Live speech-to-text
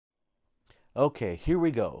Okay, here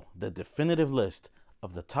we go. The definitive list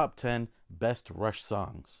of the top 10 best Rush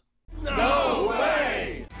songs. No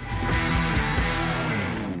way!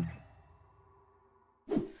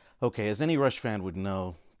 Okay, as any Rush fan would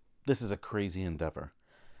know, this is a crazy endeavor.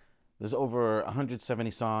 There's over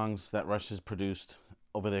 170 songs that Rush has produced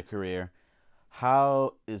over their career.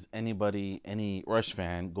 How is anybody, any Rush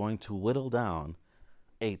fan, going to whittle down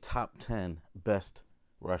a top 10 best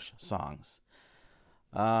Rush songs?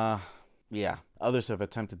 Yeah, others have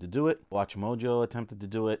attempted to do it. Watch Mojo attempted to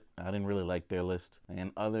do it. I didn't really like their list.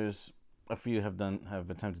 And others, a few have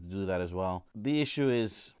attempted to do that as well. The issue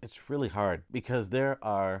is it's really hard because there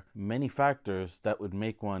are many factors that would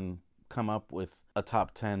make one come up with a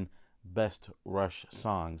top 10 best Rush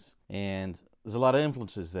songs. And there's a lot of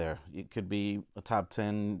influences there. It could be a top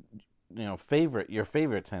 10, your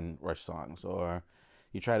favorite 10 Rush songs, or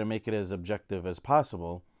you try to make it as objective as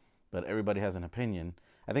possible, but everybody has an opinion.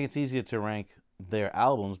 I think it's easier to rank their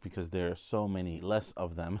albums because there are so many less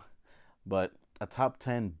of them, but a top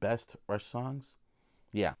 10 best Rush songs,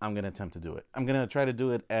 yeah, I'm going to attempt to do it. I'm going to try to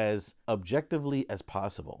do it as objectively as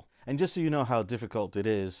possible. And just so you know how difficult it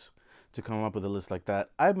is to come up with a list like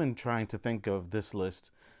that, I've been trying to think of this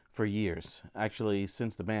list for years. Actually,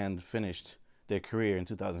 since the band finished their career in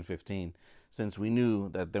 2015, since we knew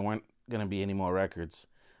that there weren't going to be any more records,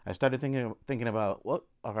 I started thinking about what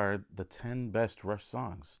are the 10 best Rush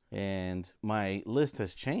songs. And my list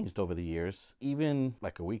has changed over the years. Even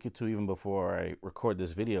like a week or two even before I record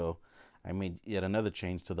this video, I made yet another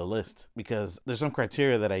change to the list because there's some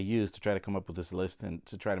criteria that I use to try to come up with this list and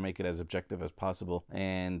to try to make it as objective as possible.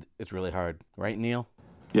 And it's really hard. Right, Neil?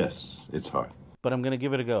 Yes, it's hard. But I'm going to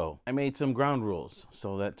give it a go. I made some ground rules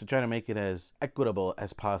so that to try to make it as equitable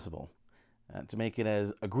as possible, to make it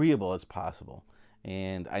as agreeable as possible.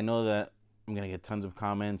 And I know that I'm going to get tons of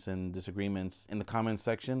comments and disagreements in the comments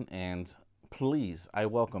section, and please, I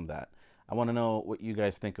welcome that. I want to know what you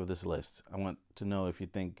guys think of this list. I want to know if you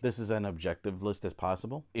think this is an objective list as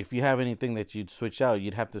possible. If you have anything that you'd switch out,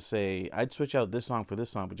 you'd have to say, I'd switch out this song for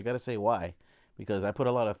this song, but you got to say why, because I put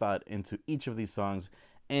a lot of thought into each of these songs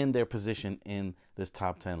and their position in this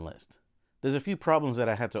top 10 list. There's a few problems that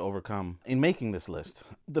I had to overcome in making this list.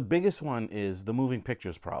 The biggest one is the moving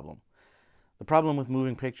pictures problem. The problem with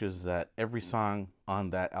Moving Pictures is that every song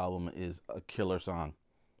on that album is a killer song.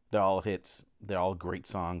 They're all hits. They're all great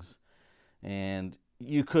songs. And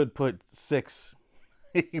you could put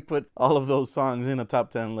you put all of those songs in a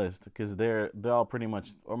top 10 list because they're all pretty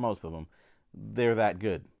much, or most of them, they're that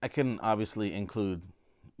good. I couldn't obviously include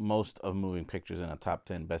most of Moving Pictures in a top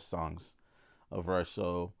 10 best songs of Rush.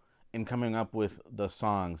 So in coming up with the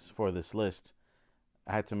songs for this list,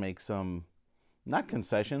 I had to make some, not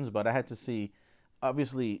concessions, but I had to see,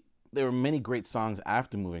 obviously, there were many great songs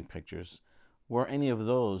after Moving Pictures. Were any of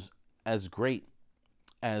those as great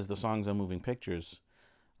as the songs on Moving Pictures?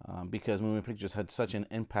 Because Moving Pictures had such an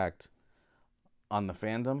impact on the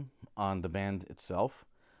fandom, on the band itself,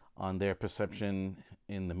 on their perception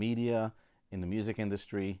in the media, in the music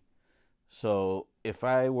industry. So if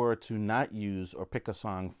I were to not use or pick a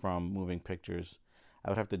song from Moving Pictures, I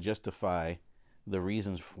would have to justify the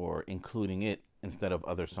reasons for including it instead of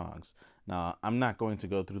other songs. Now, I'm not going to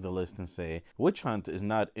go through the list and say Witch Hunt is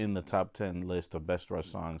not in the top 10 list of best Rush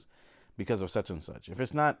songs because of such and such. If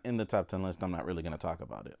it's not in the top 10 list, I'm not really going to talk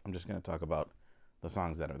about it. I'm just going to talk about the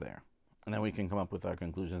songs that are there. And then we can come up with our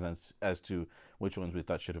conclusions as to which ones we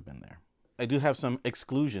thought should have been there. I do have some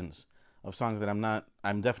exclusions of songs that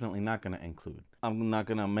I'm definitely not going to include. I'm not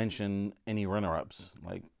going to mention any runner-ups,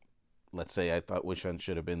 like let's say I thought Witch Hunt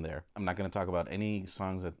should have been there. I'm not going to talk about any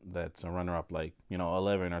songs that's a runner-up like,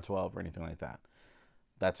 11 or 12 or anything like that.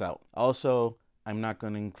 That's out. Also, I'm not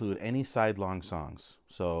going to include any side-long songs.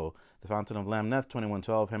 So The Fountain of Lamneth,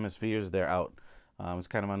 2112, Hemispheres, they're out. It's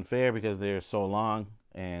kind of unfair because they're so long,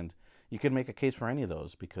 and you could make a case for any of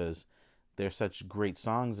those because they're such great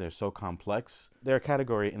songs. They're so complex. They're a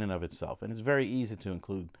category in and of itself, and it's very easy to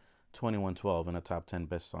include 2112 in a top 10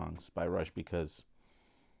 best songs by Rush because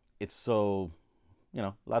it's so,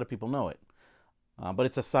 a lot of people know it. But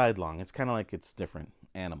it's a side-long. It's kind of like it's different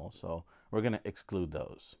animals. So we're going to exclude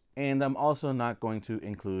those. And I'm also not going to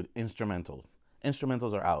include instrumentals.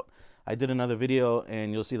 Instrumentals are out. I did another video,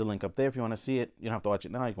 and you'll see the link up there if you want to see it. You don't have to watch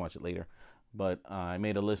it now. You can watch it later. But I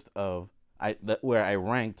made a list of where I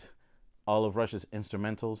ranked all of Rush's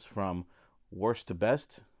instrumentals from worst to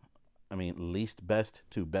best. Least best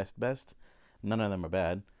to best. None of them are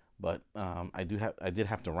bad. But I did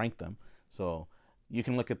have to rank them. So you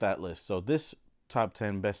can look at that list. So this top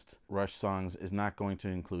 10 best Rush songs is not going to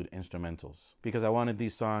include instrumentals because I wanted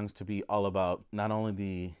these songs to be all about not only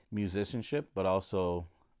the musicianship, but also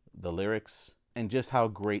the lyrics, and just how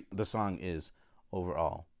great the song is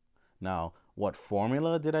overall. Now, what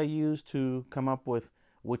formula did I use to come up with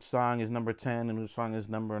which song is number 10 and which song is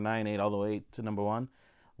number 9, 8, all the way to number 1?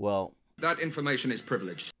 Well, that information is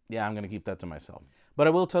privileged. Yeah, I'm going to keep that to myself. But I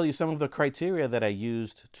will tell you some of the criteria that I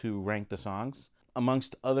used to rank the songs.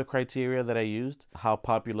 Amongst other criteria that I used, how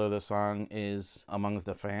popular the song is amongst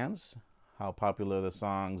the fans, how popular the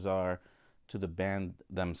songs are to the band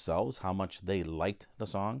themselves, how much they liked the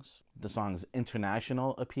song's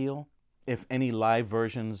international appeal, if any live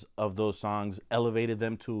versions of those songs elevated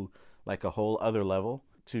them to like a whole other level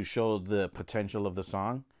to show the potential of the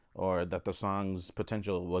song, or that the song's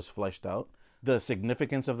potential was fleshed out, the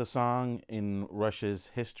significance of the song in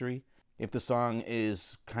Rush's history, if the song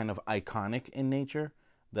is kind of iconic in nature,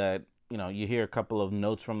 that, you know, you hear a couple of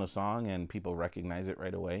notes from the song and people recognize it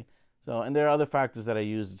right away. So, and there are other factors that I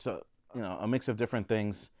used. So, you know, a mix of different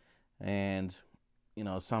things, and, you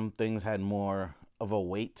know, some things had more of a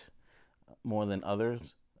weight more than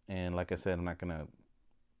others. And like I said, I'm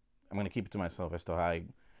going to keep it to myself as to how I,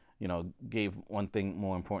 you know, gave one thing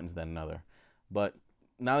more importance than another. But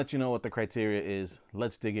now that you know what the criteria is,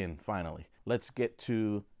 let's dig in finally. Let's get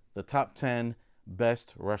to the top 10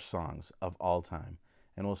 best Rush songs of all time.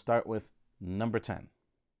 And we'll start with number 10.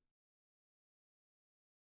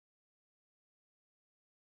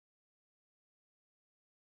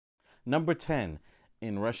 Number 10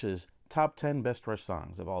 in Rush's top 10 best Rush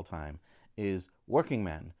songs of all time is Working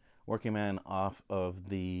Man. Working Man off of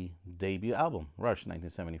the debut album, Rush,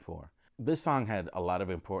 1974. This song had a lot of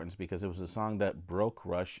importance because it was a song that broke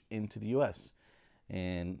Rush into the U.S.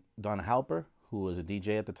 And Donna Halper, who was a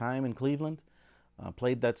DJ at the time in Cleveland,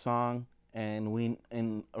 played that song, and we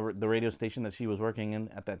in the radio station that she was working in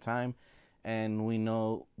at that time, and we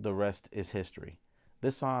know the rest is history.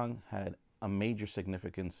 This song had a major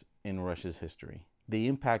significance in Rush's history. The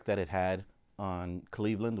impact that it had on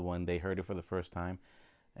Cleveland when they heard it for the first time,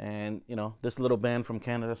 and, you know, this little band from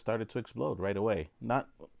Canada started to explode right away. Not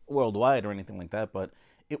worldwide or anything like that, but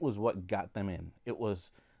it was what got them in. It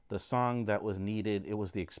was the song that was needed. It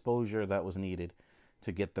was the exposure that was needed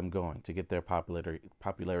to get them going, to get their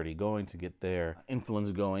popularity going, to get their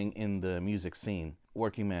influence going in the music scene.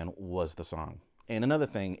 Working Man was the song. And another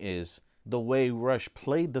thing is the way Rush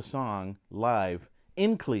played the song live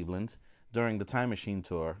in Cleveland during the Time Machine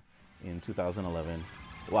tour in 2011.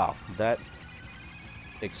 Wow, that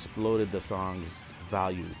exploded the song's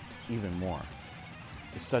value even more.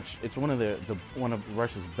 It's one of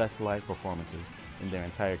Rush's best live performances in their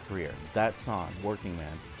entire career. That song, Working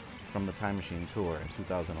Man, from the Time Machine tour in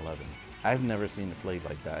 2011. I've never seen it played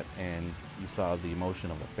like that, and you saw the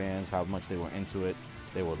emotion of the fans, how much they were into it.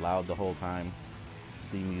 They were loud the whole time.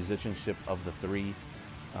 The musicianship of the three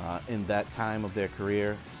in that time of their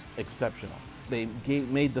career, exceptional. They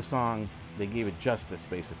made the song, they gave it justice,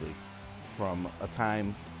 basically, from a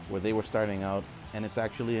time where they were starting out. And it's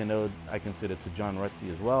actually a node I consider to John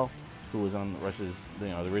Rutsey as well, who was on Rush's,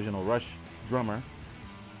 the original Rush drummer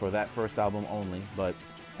for that first album only. But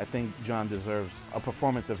I think John deserves, a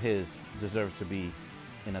performance of his deserves to be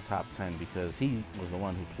in a top 10 because he was the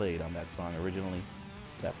one who played on that song originally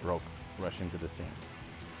that broke Rush into the scene.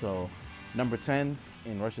 So number 10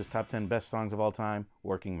 in Rush's top 10 best songs of all time,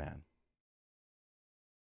 Working Man.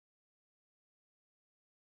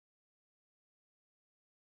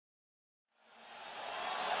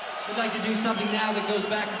 We'd like to do something now that goes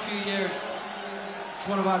back a few years. It's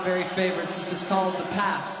one of our very favorites. This is called The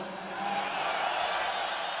Past.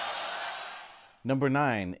 Number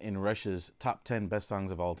 9 in Rush's top 10 best songs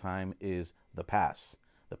of all time is The Pass.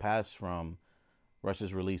 The Pass from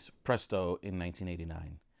Rush's release Presto in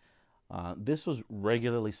 1989. This was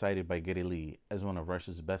regularly cited by Geddy Lee as one of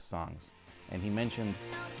Rush's best songs, and he mentioned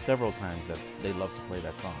several times that they loved to play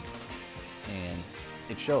that song, and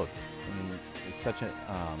it showed. I mean, it's such a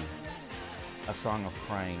song of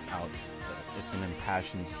crying out. It's an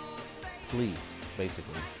impassioned plea,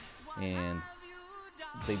 basically, and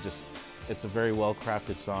it's a very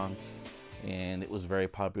well-crafted song, and it was very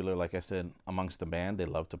popular, like I said, amongst the band. They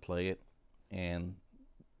loved to play it, and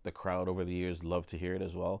the crowd over the years loved to hear it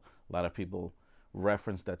as well. A lot of people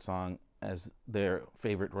reference that song as their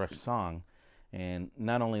favorite Rush song, and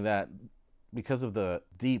not only that, because of the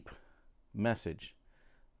deep message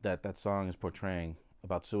that song is portraying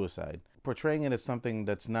about suicide. Portraying it as something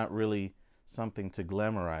that's not really something to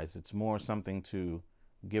glamorize. It's more something to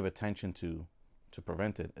give attention to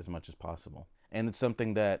prevent it as much as possible. And it's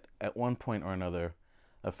something that at one point or another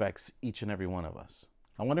affects each and every one of us.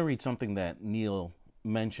 I want to read something that Neil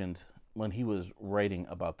mentioned when he was writing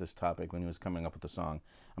about this topic, when he was coming up with the song.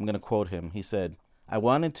 I'm going to quote him. He said, "I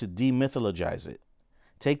wanted to demythologize it,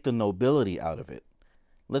 take the nobility out of it.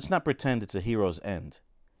 Let's not pretend it's a hero's end.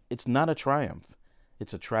 It's not a triumph.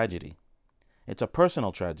 It's a tragedy. It's a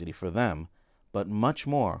personal tragedy for them, but much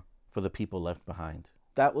more for the people left behind.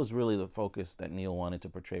 That was really the focus that Neil wanted to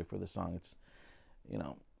portray for the song. It's,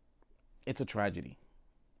 it's a tragedy.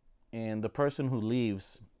 And the person who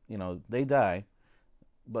leaves, they die,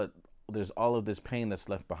 but there's all of this pain that's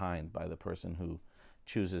left behind by the person who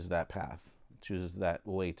chooses that path, chooses that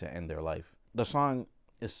way to end their life. The song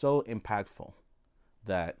is so impactful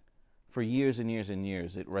that for years and years and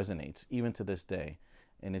years, it resonates, even to this day.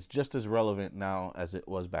 And it's just as relevant now as it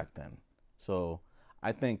was back then. So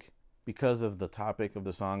I think because of the topic of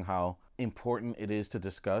the song, how important it is to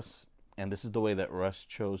discuss, and this is the way that Rush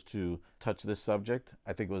chose to touch this subject,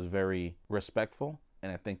 I think it was very respectful,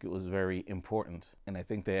 and I think it was very important, and I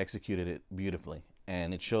think they executed it beautifully.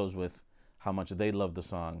 And it shows with how much they love the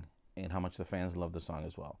song and how much the fans love the song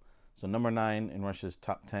as well. So number 9 in Rush's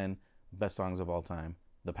top 10 best songs of all time,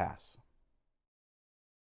 The Pass.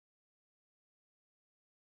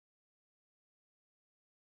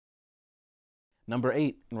 Number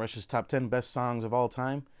 8 in Rush's top 10 best songs of all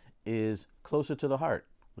time is Closer to the Heart,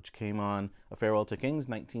 which came on A Farewell to Kings,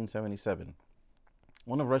 1977.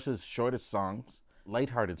 One of Rush's shortest songs,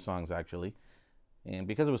 lighthearted songs actually, and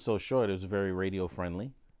because it was so short, it was very radio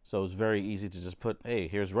friendly. So it was very easy to just put, hey,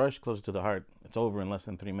 here's Rush, Closer to the Heart. It's over in less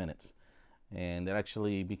than 3 minutes. And it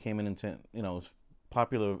actually became it was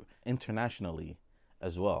popular internationally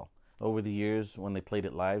as well. Over the years, when they played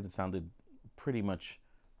it live, it sounded pretty much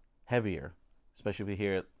heavier, especially if you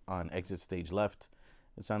hear it on Exit Stage Left.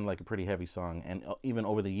 It sounded like a pretty heavy song. And even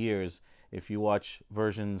over the years, if you watch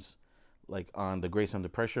versions like on the Grace Under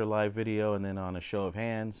Pressure live video and then on A Show of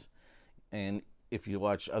Hands, and if you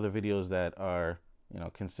watch other videos that are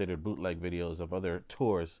considered bootleg videos of other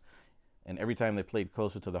tours, and every time they played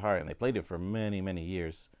Closer to the Heart, and they played it for many, many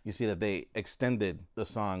years, you see that they extended the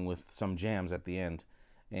song with some jams at the end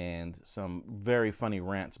and some very funny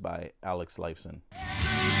rants by Alex Lifeson.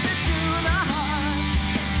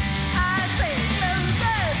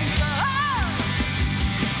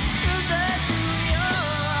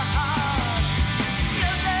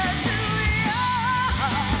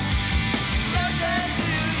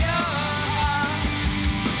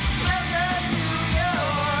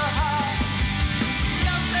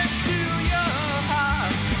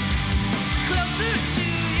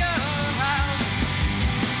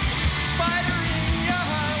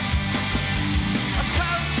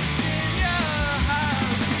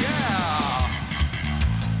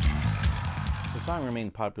 The song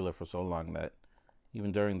remained popular for so long that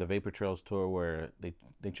even during the Vapor Trails tour, where they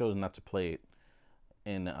chose not to play it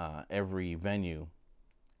in every venue,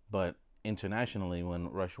 but internationally, when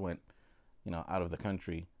Rush went out of the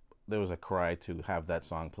country, there was a cry to have that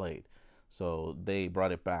song played. So they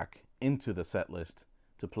brought it back into the set list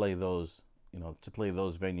to play those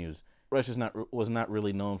venues. Rush was not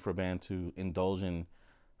really known for a band to indulge in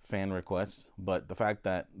fan requests, but the fact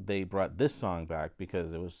that they brought this song back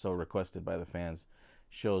because it was so requested by the fans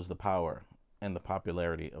shows the power and the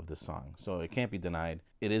popularity of this song. So it can't be denied.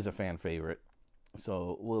 It is a fan favorite.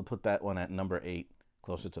 So we'll put that one at number 8,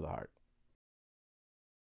 Closer to the Heart.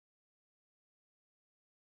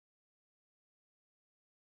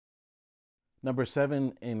 Number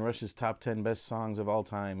 7 in Rush's top 10 best songs of all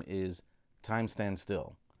time is Time Stands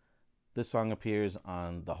Still. This song appears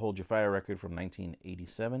on the Hold Your Fire record from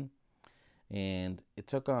 1987, and it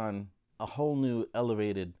took on a whole new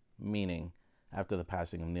elevated meaning after the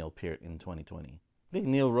passing of Neil Peart in 2020. I think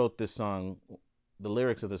Neil wrote this song, the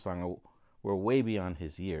lyrics of this song were way beyond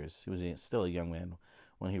his years. He was still a young man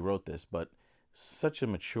when he wrote this, but such a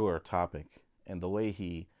mature topic, and the way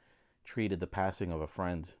he treated the passing of a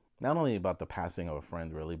friend, not only about the passing of a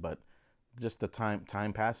friend really, but just the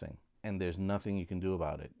time passing. And there's nothing you can do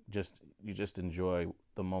about it. You just enjoy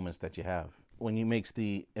the moments that you have. When he makes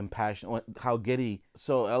the impassioned, how Geddy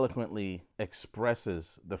so eloquently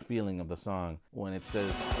expresses the feeling of the song when it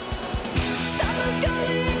says, "Summer's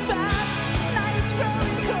going fast, nights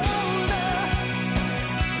growing colder,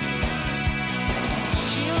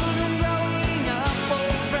 children growing up,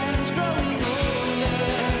 old friends growing older,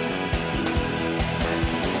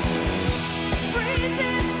 breathe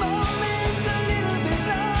this moment a little bit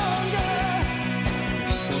longer,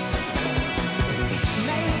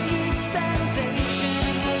 make each sensation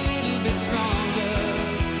a little bit stronger."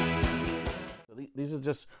 So these are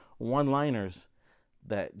just one-liners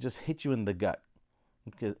that just hit you in the gut,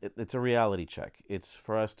 because it's a reality check. It's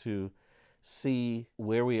for us to see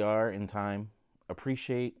where we are in time,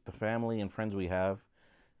 appreciate the family and friends we have,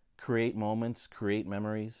 create moments, create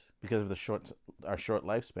memories, because of our short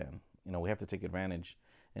lifespan. We have to take advantage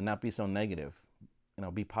and not be so negative. You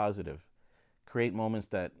know, be positive. Create moments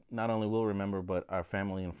that not only we'll remember, but our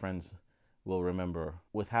family and friends will remember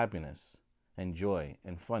with happiness and joy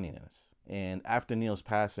and funniness. And after Neil's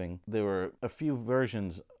passing, there were a few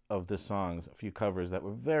versions of this song, a few covers that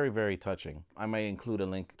were very, very touching. I might include a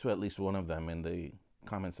link to at least one of them in the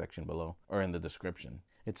comment section below or in the description.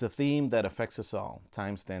 It's a theme that affects us all.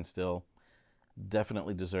 Time Stands Still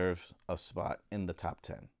definitely deserves a spot in the top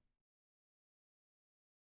 10.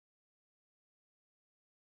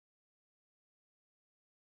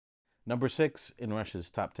 Number 6 in Rush's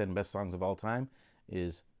top 10 best songs of all time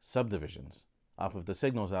is Subdivisions, off of the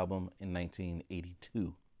Signals album in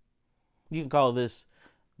 1982. You can call this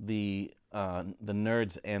the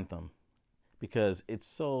nerd's anthem because it's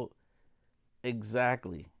so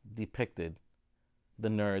exactly depicted a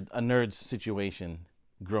nerd's situation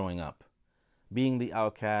growing up, being the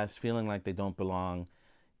outcast, feeling like they don't belong,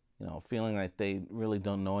 you know, feeling like they really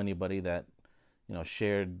don't know anybody that, you know,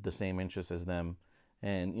 shared the same interests as them.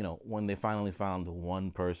 And, you know, when they finally found one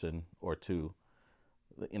person or two,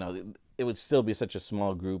 you know, it would still be such a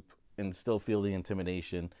small group and still feel the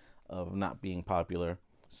intimidation of not being popular.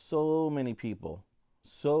 So many people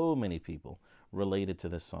related to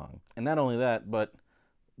this song. And not only that, but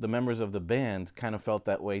the members of the band kind of felt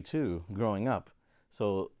that way too growing up.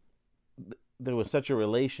 So there was such a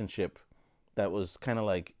relationship that was kind of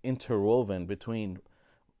like interwoven between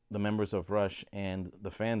the members of Rush and the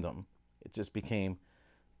fandom. It just became,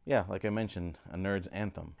 yeah, like I mentioned, a nerd's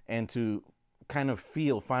anthem. And to kind of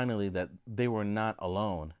feel finally that they were not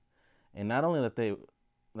alone. And not only that the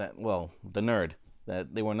nerd,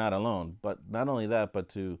 that they were not alone, but not only that, but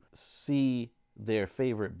to see their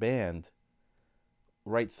favorite band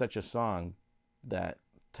write such a song that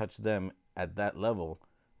touched them at that level,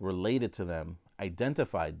 related to them,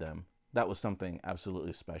 identified them, that was something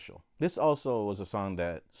absolutely special. This also was a song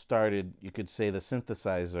that started, you could say, the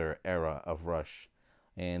synthesizer era of Rush.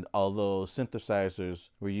 And although synthesizers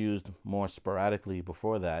were used more sporadically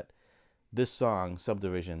before that, this song,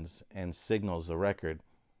 Subdivisions, and Signals, the record,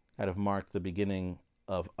 kind of marked the beginning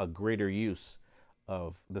of a greater use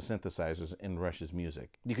of the synthesizers in Rush's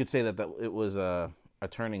music. You could say that it was a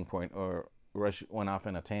turning point, or Rush went off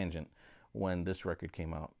in a tangent when this record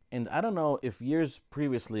came out. And I don't know if years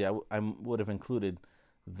previously I would have included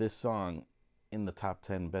this song in the top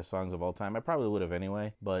 10 best songs of all time. I probably would have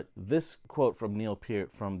anyway, but this quote from Neil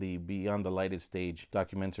Peart from the Beyond the Lighted Stage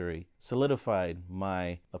documentary solidified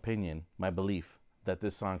my opinion, my belief that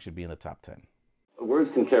this song should be in the top 10.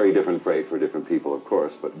 Words can carry different freight for different people, of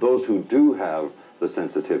course, but those who do have the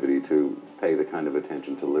sensitivity to pay the kind of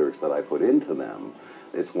attention to lyrics that I put into them,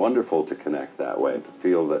 it's wonderful to connect that way, to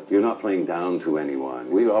feel that you're not playing down to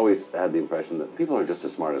anyone. We've always had the impression that people are just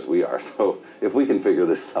as smart as we are, so if we can figure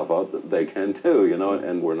this stuff out, they can too, you know,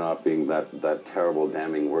 and we're not being that terrible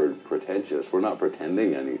damning word pretentious. We're not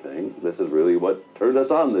pretending anything. This is really what turned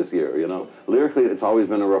us on this year, you know. Lyrically, it's always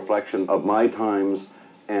been a reflection of my times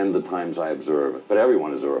and the times I observe, but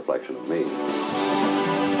everyone is a reflection of me.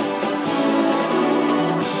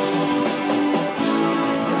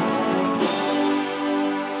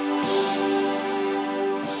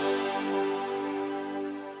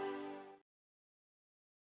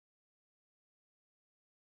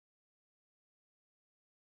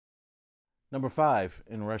 Number 5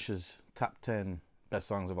 in Rush's top 10 best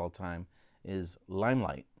songs of all time is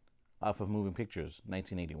Limelight, off of Moving Pictures,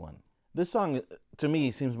 1981. This song, to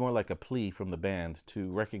me, seems more like a plea from the band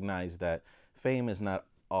to recognize that fame is not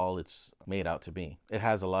all it's made out to be. It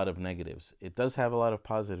has a lot of negatives. It does have a lot of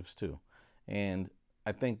positives too. And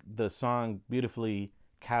I think the song beautifully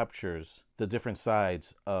captures the different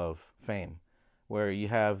sides of fame, where you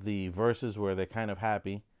have the verses where they're kind of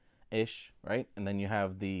happy-ish, right? And then you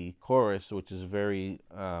have the chorus, which is very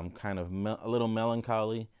kind of a little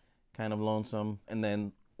melancholy, kind of lonesome. And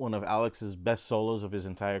then one of Alex's best solos of his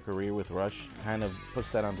entire career with Rush kind of puts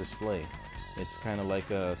that on display. It's kind of like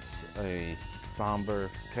a somber,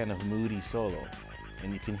 kind of moody solo.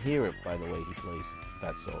 And you can hear it by the way he plays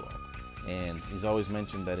that solo. And he's always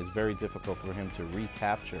mentioned that it's very difficult for him to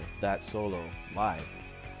recapture that solo live.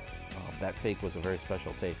 That take was a very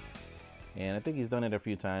special take. And I think he's done it a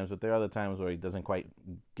few times, but there are other times where he doesn't quite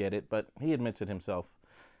get it. But he admits it himself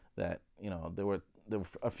that, you know, there were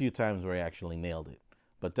a few times where he actually nailed it.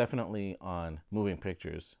 But definitely on Moving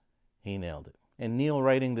Pictures, he nailed it. And Neil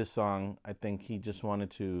writing this song, I think he just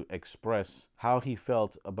wanted to express how he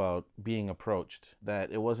felt about being approached.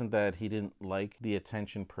 That it wasn't that he didn't like the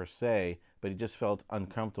attention per se, but he just felt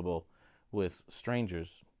uncomfortable with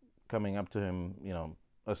strangers coming up to him, you know,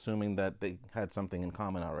 assuming that they had something in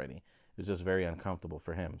common already. It was just very uncomfortable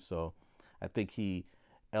for him. So I think he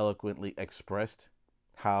eloquently expressed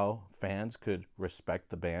how fans could respect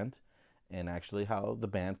the band and actually how the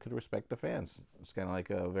band could respect the fans. It's kind of like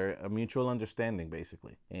a mutual understanding,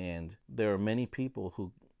 basically. And there are many people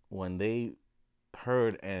who, when they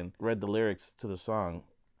heard and read the lyrics to the song,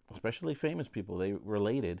 especially famous people, they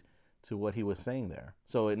related to what he was saying there.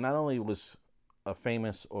 So it not only was a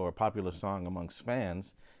famous or popular song amongst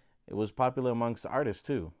fans, it was popular amongst artists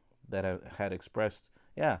too, that had expressed,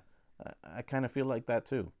 yeah, I kind of feel like that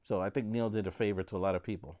too. So I think Neil did a favor to a lot of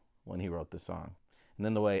people when he wrote this song. And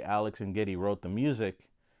then the way Alex and Geddy wrote the music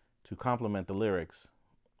to complement the lyrics,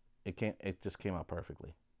 it just came out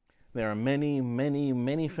perfectly. There are many, many,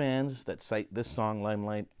 many fans that cite this song,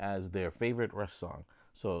 Limelight, as their favorite Rush song.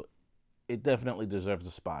 So it definitely deserves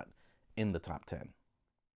a spot in the top 10.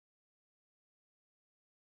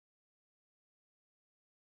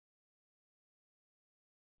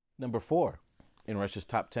 Number 4 in Rush's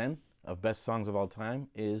top 10 of best songs of all time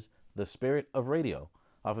is The Spirit of Radio,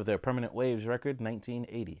 off of their Permanent Waves record,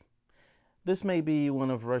 1980. This may be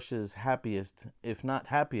one of Rush's happiest, if not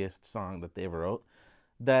happiest, song that they ever wrote,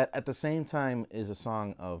 that at the same time is a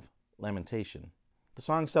song of lamentation. The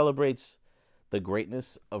song celebrates the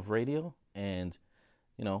greatness of radio and,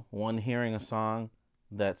 one hearing a song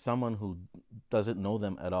that someone who doesn't know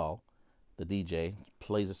them at all, the DJ,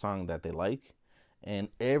 plays a song that they like, and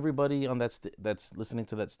everybody on that's listening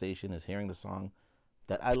to that station is hearing the song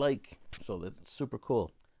that I like. So that's super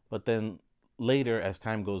cool. But then later, as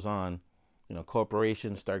time goes on,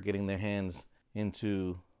 corporations start getting their hands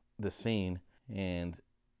into the scene, and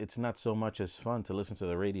it's not so much as fun to listen to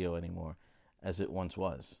the radio anymore as it once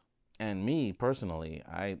was. And me personally,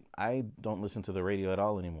 I don't listen to the radio at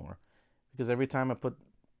all anymore, because every time I put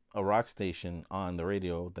a rock station on the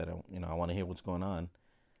radio that I want to hear what's going on,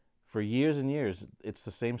 for years and years, it's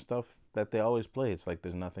the same stuff that they always play. It's like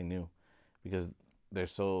there's nothing new, because they're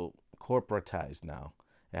so corporatized now.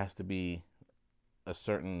 It has to be a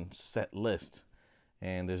certain set list,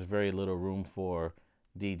 and there's very little room for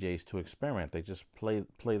DJs to experiment. They just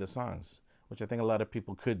play the songs, which I think a lot of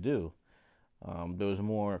people could do. There was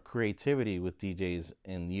more creativity with DJs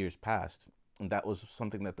in years past, and that was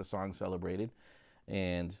something that the song celebrated,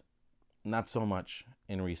 and not so much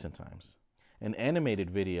in recent times. An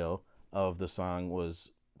animated video of the song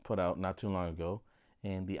was put out not too long ago,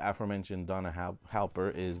 and the aforementioned Donna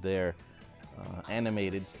Halper is there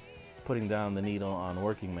animated, putting down the needle on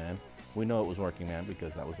Working Man. We know it was Working Man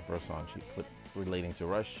because that was the first song she put relating to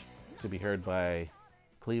Rush, to be heard by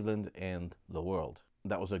Cleveland and the world.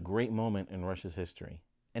 That was a great moment in Rush's history.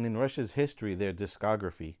 And in Rush's history, their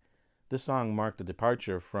discography, this song marked a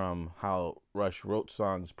departure from how Rush wrote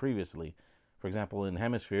songs previously. For example, in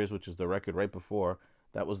Hemispheres, which is the record right before,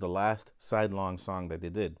 that was the last sidelong song that they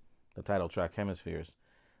did, the title track Hemispheres.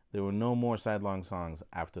 There were no more sidelong songs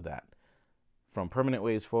after that. From Permanent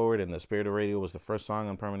Waves forward, and The Spirit of Radio was the first song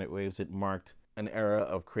on Permanent Waves, it marked an era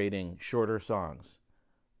of creating shorter songs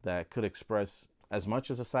that could express as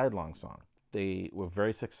much as a sidelong song. They were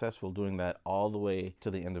very successful doing that all the way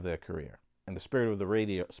to the end of their career. And The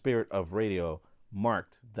Spirit of Radio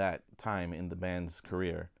marked that time in the band's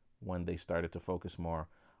career when they started to focus more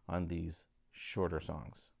on these shorter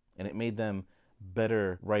songs. And it made them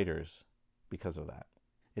better writers because of that.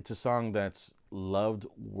 It's a song that's loved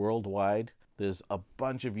worldwide. There's a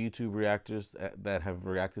bunch of YouTube reactors that have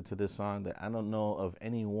reacted to this song that I don't know of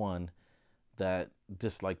anyone that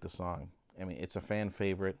disliked the song. I mean, it's a fan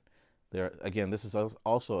favorite. Again, this is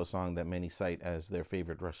also a song that many cite as their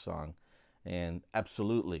favorite Rush song. And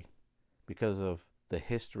absolutely, because of the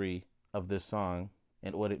history of this song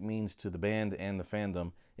and what it means to the band and the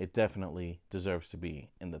fandom, it definitely deserves to be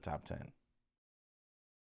in the top 10.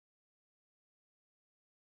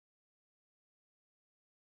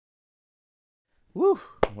 Woo!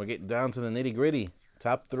 We're getting down to the nitty gritty.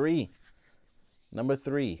 Top 3. Number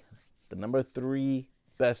 3. The number 3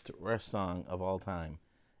 best Rush song of all time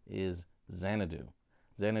is Xanadu.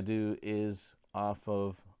 Xanadu is off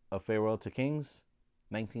of A Farewell to Kings,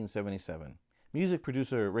 1977. Music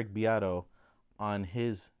producer Rick Beato on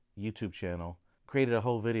his YouTube channel created a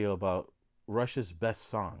whole video about Rush's best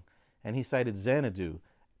song, and he cited Xanadu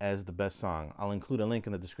as the best song. I'll include a link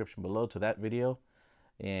in the description below to that video,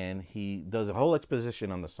 and he does a whole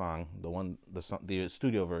exposition on the song, the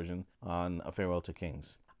studio version on A Farewell to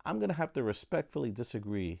Kings. I'm gonna have to respectfully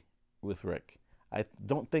disagree with Rick. I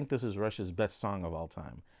don't think this is Rush's best song of all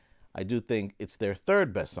time. I do think it's their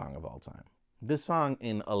third best song of all time. This song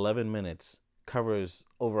in 11 minutes covers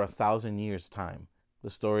over 1,000 years' time. The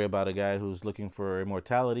story about a guy who's looking for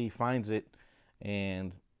immortality, finds it,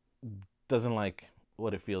 and doesn't like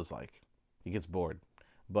what it feels like. He gets bored.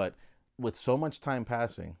 But with so much time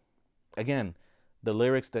passing, again, the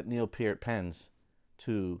lyrics that Neil Peart pens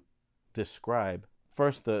to describe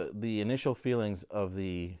first the initial feelings of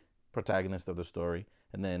the protagonist of the story,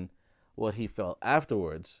 and then what he felt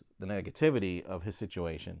afterwards, the negativity of his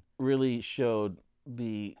situation, really showed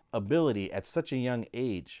the ability at such a young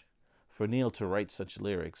age for Neil to write such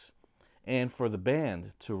lyrics and for the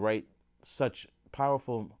band to write such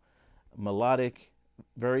powerful, melodic,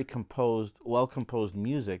 very composed, well-composed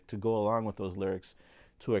music to go along with those lyrics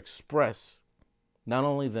to express not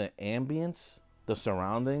only the ambience, the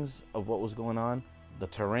surroundings of what was going on, the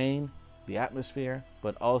terrain, the atmosphere,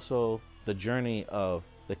 but also the journey of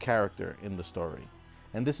the character in the story.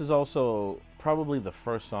 And this is also probably the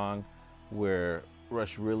first song where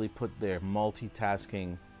Rush really put their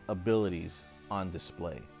multitasking abilities on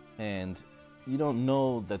display. And you don't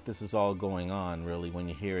know that this is all going on really when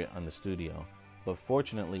you hear it on the studio. But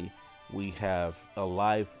fortunately, we have a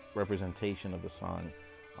live representation of the song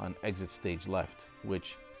on Exit Stage Left,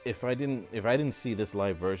 which if I didn't see this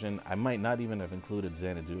live version, I might not even have included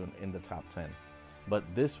Xanadu in the top 10. But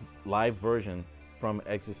this live version from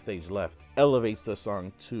Exit Stage Left elevates the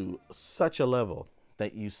song to such a level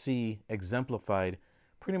that you see exemplified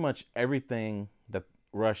pretty much everything that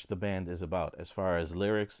Rush the band is about, as far as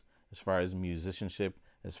lyrics, as far as musicianship,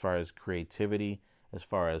 as far as creativity, as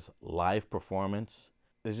far as live performance.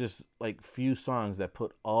 There's just like few songs that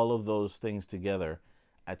put all of those things together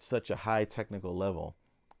at such a high technical level.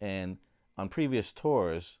 And on previous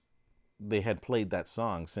tours, they had played that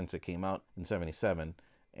song since it came out in '77,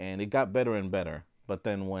 and it got better and better. But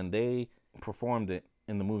then when they performed it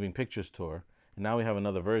in the Moving Pictures tour, and now we have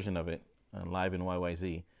another version of it live in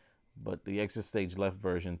YYZ, but the Exit Stage Left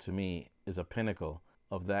version to me is a pinnacle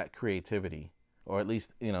of that creativity, or at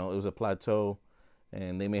least, you know, it was a plateau,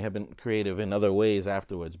 and they may have been creative in other ways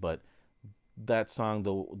afterwards, but that song,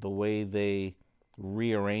 the way they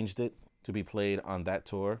rearranged it to be played on that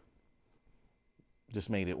tour, just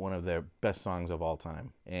made it one of their best songs of all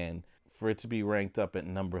time. And for it to be ranked up at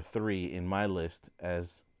number 3 in my list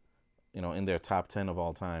as, you know, in their top 10 of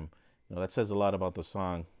all time, you know, that says a lot about the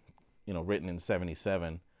song, you know, written in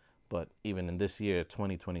 '77, but even in this year,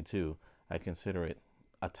 2022, I consider it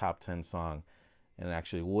a top 10 song, and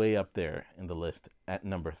actually way up there in the list at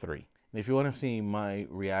number 3. And if you want to see my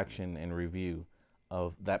reaction and review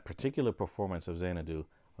of that particular performance of Xanadu,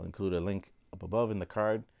 I'll include a link up above in the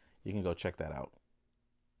card. You can go check that out.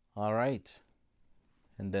 All right.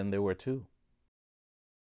 And then there were two.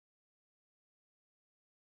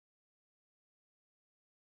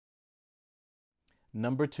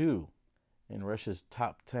 Number 2 in Rush's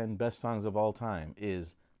top 10 best songs of all time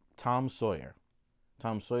is Tom Sawyer.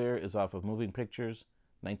 Tom Sawyer is off of Moving Pictures,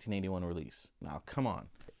 1981 release. Now, come on.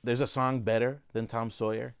 There's a song better than Tom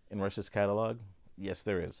Sawyer in Rush's catalog? Yes,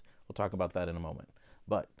 there is. We'll talk about that in a moment.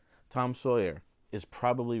 But Tom Sawyer is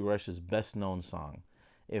probably Rush's best known song.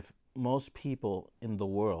 If most people in the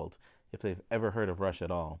world, if they've ever heard of Rush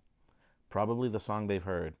at all, probably the song they've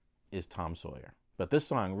heard is Tom Sawyer. But this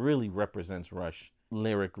song really represents Rush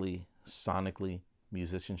lyrically, sonically,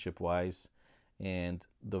 musicianship-wise. And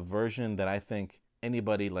the version that I think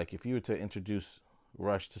anybody, like if you were to introduce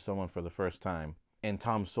Rush to someone for the first time, and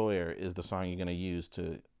Tom Sawyer is the song you're going to use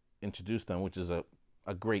to introduce them, which is a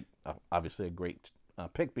great, obviously a great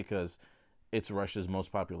pick because it's Rush's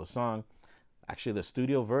most popular song. Actually, the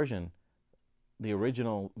studio version, the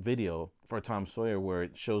original video for Tom Sawyer where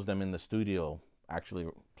it shows them in the studio actually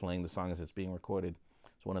playing the song as it's being recorded,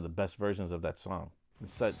 it's one of the best versions of that song. You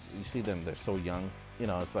see them, they're so young. You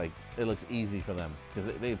know, it's like, it looks easy for them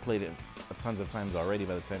because they played it tons of times already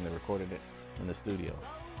by the time they recorded it in the studio.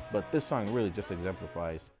 But this song really just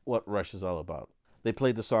exemplifies what Rush is all about. They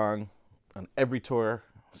played the song on every tour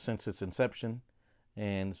since its inception,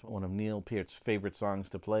 and it's one of Neil Peart's favorite songs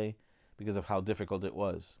to play because of how difficult it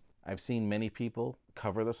was. I've seen many people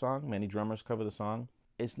cover the song, many drummers cover the song.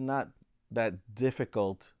 It's not that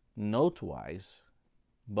difficult note-wise,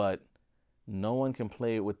 but no one can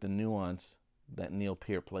play it with the nuance that Neil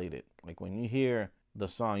Peart played it. Like when you hear the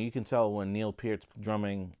song, you can tell when Neil Peart's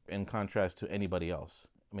drumming in contrast to anybody else.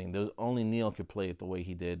 I mean, there's only Neil could play it the way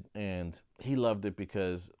he did, and he loved it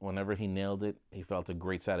because whenever he nailed it, he felt a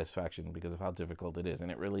great satisfaction because of how difficult it is. And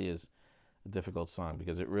it really is a difficult song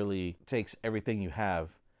because it really takes everything you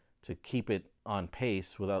have to keep it on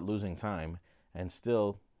pace without losing time and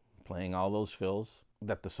still playing all those fills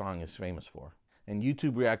that the song is famous for. And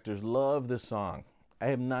YouTube reactors love this song. I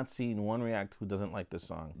have not seen one react who doesn't like this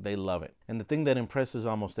song. They love it. And the thing that impresses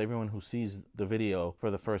almost everyone who sees the video for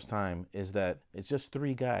the first time is that it's just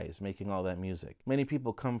three guys making all that music. Many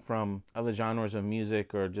people come from other genres of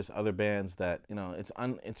music or just other bands that, you know,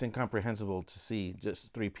 it's incomprehensible to see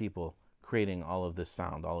just three people creating all of this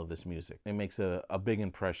sound, all of this music. It makes a big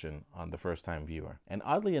impression on the first time viewer. And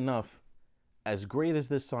oddly enough, as great as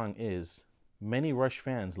this song is, many Rush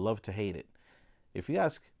fans love to hate it. If you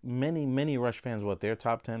ask many Rush fans what their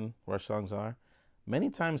top 10 Rush songs are, many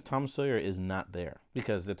times Tom Sawyer is not there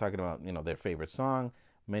because they're talking about, you know, their favorite song.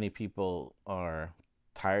 Many people are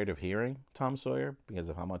tired of hearing Tom Sawyer because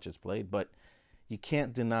of how much it's played, but you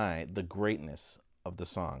can't deny the greatness of the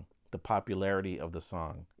song, the popularity of the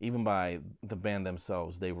song. Even by the band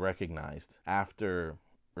themselves, they recognized after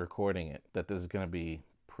recording it that this is going to be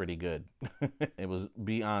pretty good. It was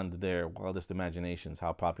beyond their wildest imaginations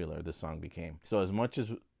how popular this song became. So as much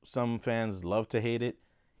as some fans love to hate it,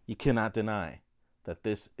 you cannot deny that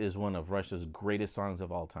this is one of Rush's greatest songs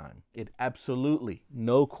of all time. It absolutely,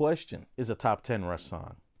 no question, is a top 10 Rush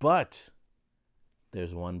song. But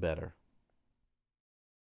there's one better.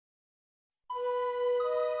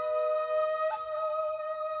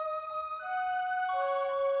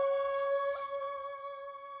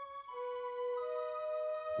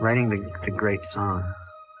 Writing the great song,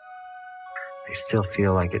 I still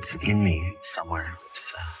feel like it's in me somewhere.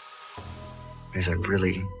 There's a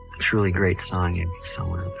really, truly great song in me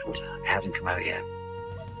somewhere, but it hasn't come out yet.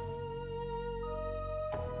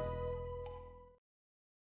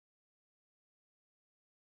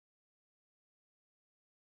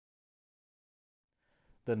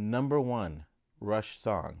 The number one Rush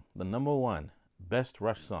song, the number one best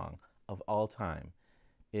Rush song of all time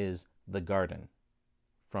is The Garden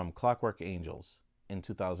from Clockwork Angels in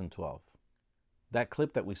 2012. That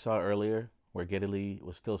clip that we saw earlier where Geddy Lee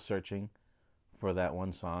was still searching for that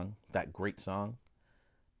one song, that great song,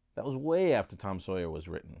 that was way after Tom Sawyer was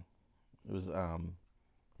written. It was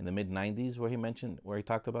in the mid-90s where he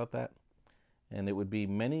talked about that. And it would be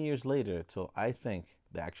many years later till I think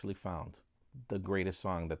they actually found the greatest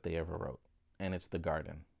song that they ever wrote, and it's The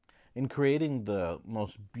Garden. In creating the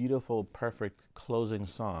most beautiful, perfect closing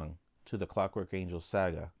song to the Clockwork Angels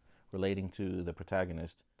saga relating to the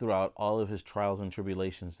protagonist throughout all of his trials and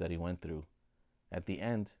tribulations that he went through, at the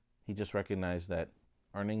end, he just recognized that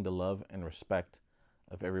earning the love and respect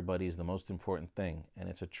of everybody is the most important thing, and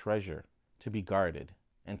it's a treasure to be guarded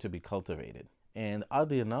and to be cultivated. And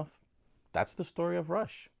oddly enough, that's the story of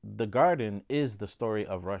Rush. The Garden is the story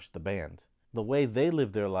of Rush, the band. The way they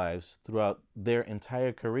lived their lives throughout their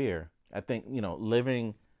entire career, I think, you know,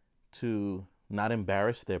 living to not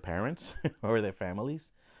embarrass their parents or their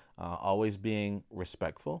families, always being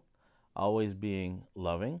respectful, always being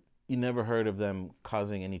loving. You never heard of them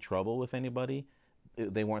causing any trouble with anybody.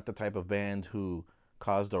 They weren't the type of band who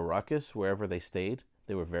caused a ruckus wherever they stayed.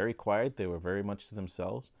 They were very quiet. They were very much to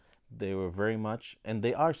themselves. They were very much, and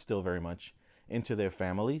they are still very much, into their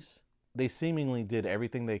families. They seemingly did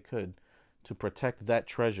everything they could to protect that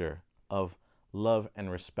treasure of love and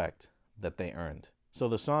respect that they earned. So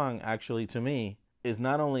the song actually, to me, is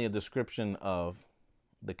not only a description of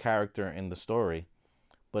the character in the story,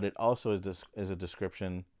 but it also is a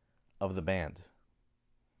description of the band,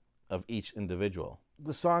 of each individual.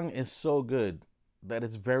 The song is so good that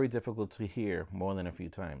it's very difficult to hear more than a few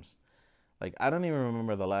times. Like, I don't even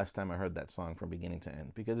remember the last time I heard that song from beginning to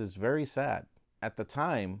end because it's very sad. At the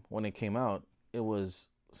time when it came out, it was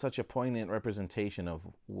such a poignant representation of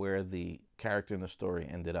where the character in the story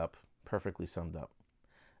ended up, perfectly summed up.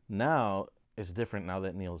 Now, it's different now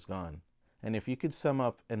that Neil's gone. And if you could sum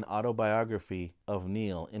up an autobiography of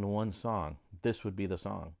Neil in one song, this would be the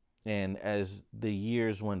song. And as the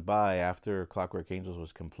years went by after Clockwork Angels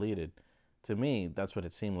was completed, to me, that's what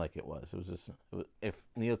it seemed like it was. It was just, if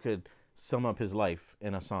Neil could sum up his life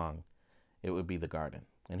in a song, it would be The Garden.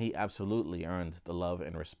 And he absolutely earned the love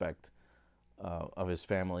and respect of his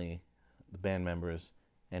family, the band members,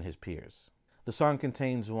 and his peers. The song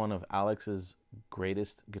contains one of Alex's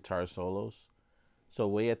greatest guitar solos. So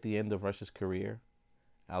way at the end of Rush's career,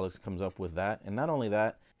 Alex comes up with that. And not only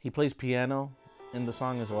that, he plays piano in the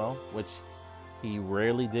song as well, which he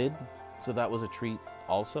rarely did. So that was a treat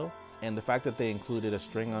also. And the fact that they included a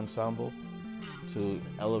string ensemble to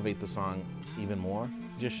elevate the song even more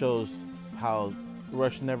just shows how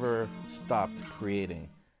Rush never stopped creating,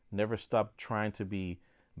 never stopped trying to be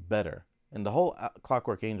better. And the whole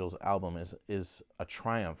Clockwork Angels album is a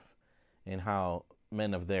triumph in how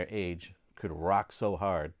men of their age could rock so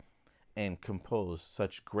hard and compose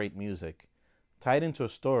such great music, tied into a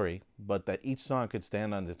story, but that each song could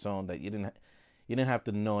stand on its own, that you didn't have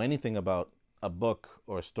to know anything about a book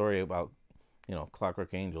or a story about, you know,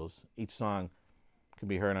 Clockwork Angels, each song could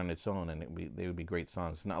be heard on its own, and they would be great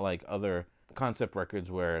songs. It's not like other concept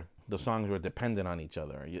records where the songs were dependent on each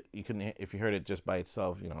other. You couldn't, if you heard it just by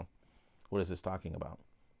itself, you know, what is this talking about?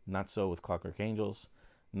 Not so with Clockwork Angels,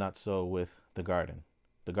 not so with The Garden.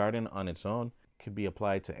 The Garden on its own could be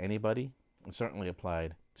applied to anybody, and certainly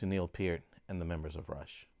applied to Neil Peart and the members of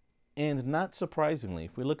Rush. And not surprisingly,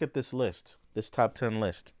 if we look at this list, this top 10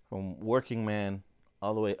 list, from Working Man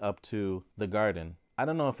all the way up to The Garden, I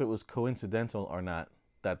don't know if it was coincidental or not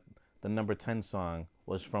that the number 10 song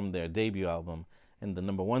was from their debut album and the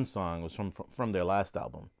number 1 song was from their last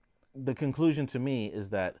album. The conclusion to me is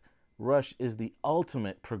that Rush is the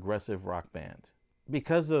ultimate progressive rock band.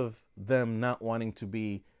 Because of them not wanting to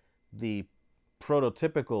be the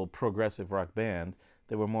prototypical progressive rock band,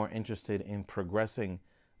 they were more interested in progressing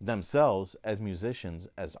themselves as musicians,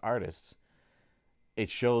 as artists. It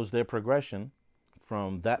shows their progression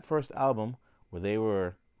from that first album where they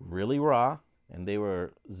were really raw and they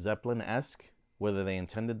were Zeppelin-esque, whether they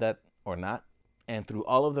intended that or not. And through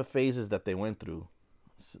all of the phases that they went through,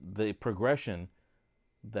 the progression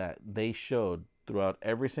that they showed throughout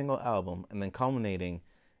every single album, and then culminating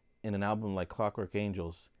in an album like Clockwork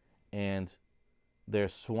Angels and their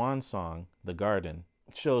swan song, The Garden,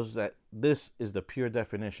 shows that this is the pure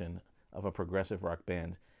definition of a progressive rock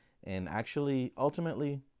band. And actually,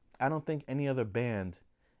 ultimately, I don't think any other band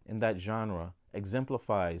in that genre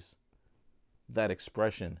exemplifies that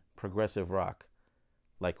expression, progressive rock,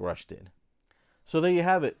 like Rush did. So there you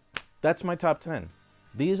have it. That's my top 10.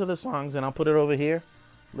 These are the songs, and I'll put it over here,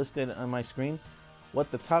 listed on my screen,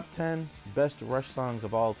 what the top 10 best Rush songs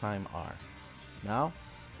of all time are. Now,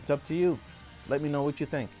 it's up to you. Let me know what you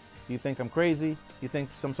think. Do you think I'm crazy? Do you think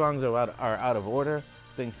some songs are out of order?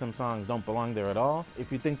 Think some songs don't belong there at all?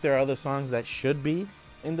 If you think there are other songs that should be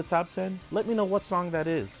in the top 10, let me know what song that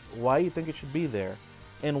is, why you think it should be there,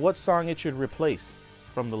 and what song it should replace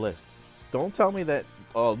from the list. Don't tell me that,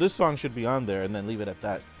 oh, this song should be on there and then leave it at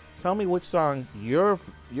that. Tell me which song your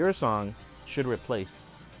song should replace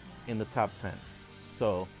in the top 10.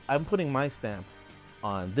 So I'm putting my stamp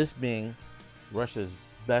on this being Rush's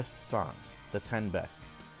best songs, the 10 best.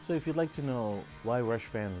 So if you'd like to know why Rush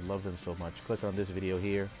fans love them so much, click on this video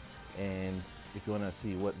here. And if you want to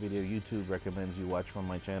see what video YouTube recommends you watch from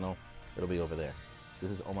my channel, it'll be over there.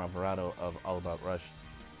 This is Omar Verado of All About Rush,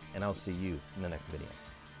 and I'll see you in the next video.